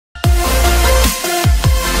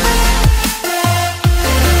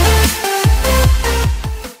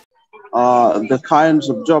the kinds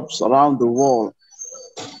of jobs around the world.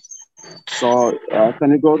 So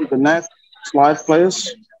can you go to the next slide,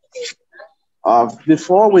 please?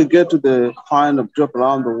 Before we get to the kind of job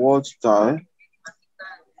around the world today,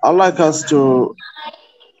 I'd like us to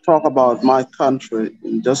talk about my country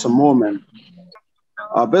in just a moment.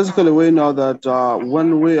 Basically, we know that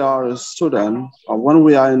when we are a student or when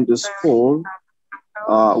we are in the school,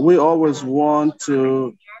 we always want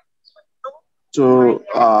to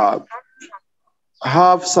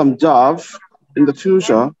have some jobs in the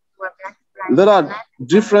future. There are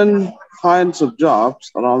different kinds of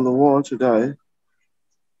jobs around the world today,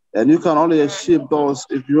 and you can only achieve those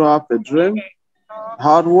if you have a dream,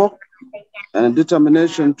 hard work, and a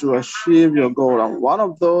determination to achieve your goal. And one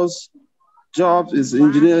of those jobs is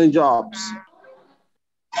engineering jobs.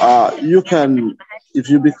 You can, if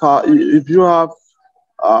you become, if you have,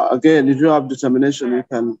 again, if you have determination, you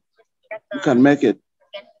can make it.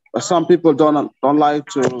 But some people don't like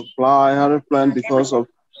to fly airplane because of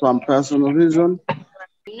some personal reason. Not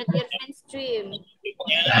your friend's dream.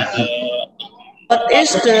 What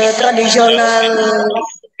is the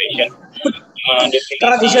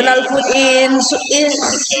traditional food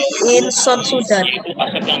in South Sudan?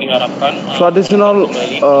 Traditional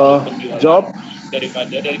job.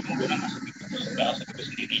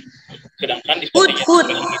 Food.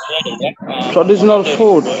 Traditional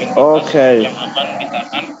food. Okay.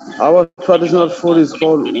 Our traditional food is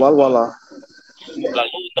called walwala.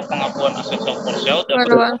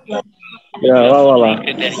 Yeah, walwala.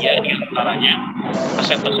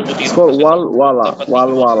 It's called walwala.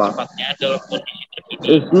 Walwala.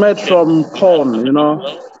 It's made from corn,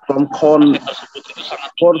 from corn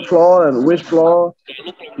flour and wheat flour.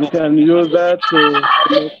 You can use that to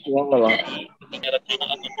make walwala.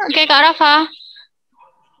 Okay, Kak Rafa.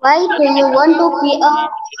 Why do you want to be a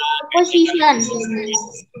position?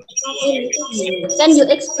 Can you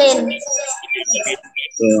explain?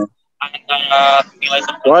 Yeah.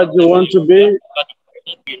 Why do you want to be?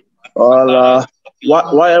 Well,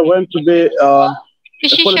 why I want to be a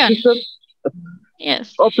politician?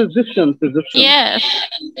 Yes. Oh, position. Yes.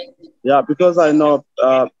 Yeah, because I know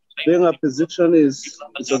being a physician is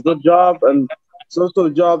a good job, and it's also a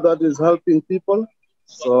job that is helping people.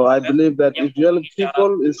 So I believe that if you help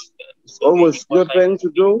people, it's always a good thing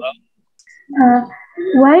to do.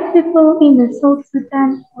 Why people in the South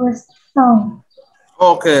Sudan was so?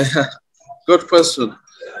 Okay, good question.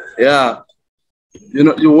 Yeah,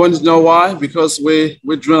 you want to know why? Because we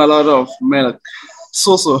drink a lot of milk.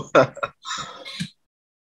 So.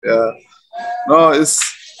 Yeah. No, it's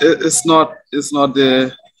not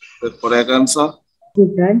the correct answer.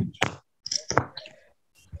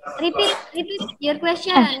 Repeat your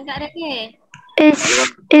question, Kak Reke.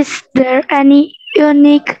 Is there any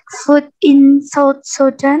unique food in South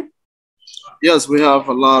Sudan? Yes, we have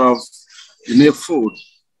a lot of unique food,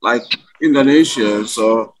 like Indonesia.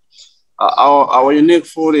 So our unique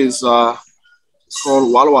food is it's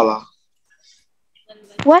called walwala.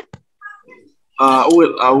 What? I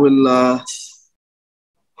will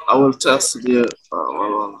test the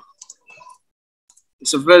walwala.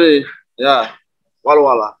 It's a very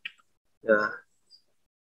walwala. Yeah.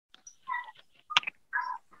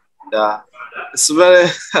 Yeah, it's very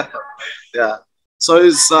yeah. So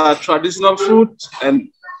it's traditional food, and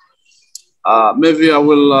maybe I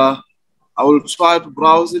will try to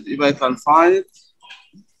browse it if I can find it.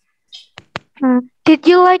 Did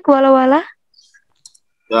you like Wala Wala?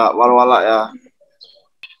 Yeah, walwala.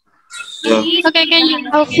 Yeah. Okay, can you?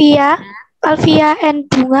 Alfia and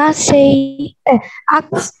Bunga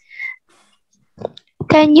ask.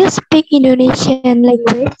 Can you speak Indonesian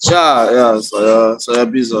language? Yeah. Saya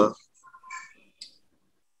bisa.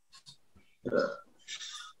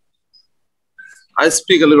 I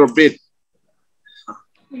speak a little bit.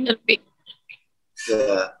 Little bit.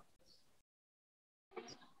 Yeah.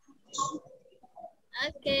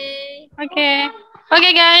 Okay. Okay.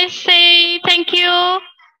 Okay, guys. Say thank you.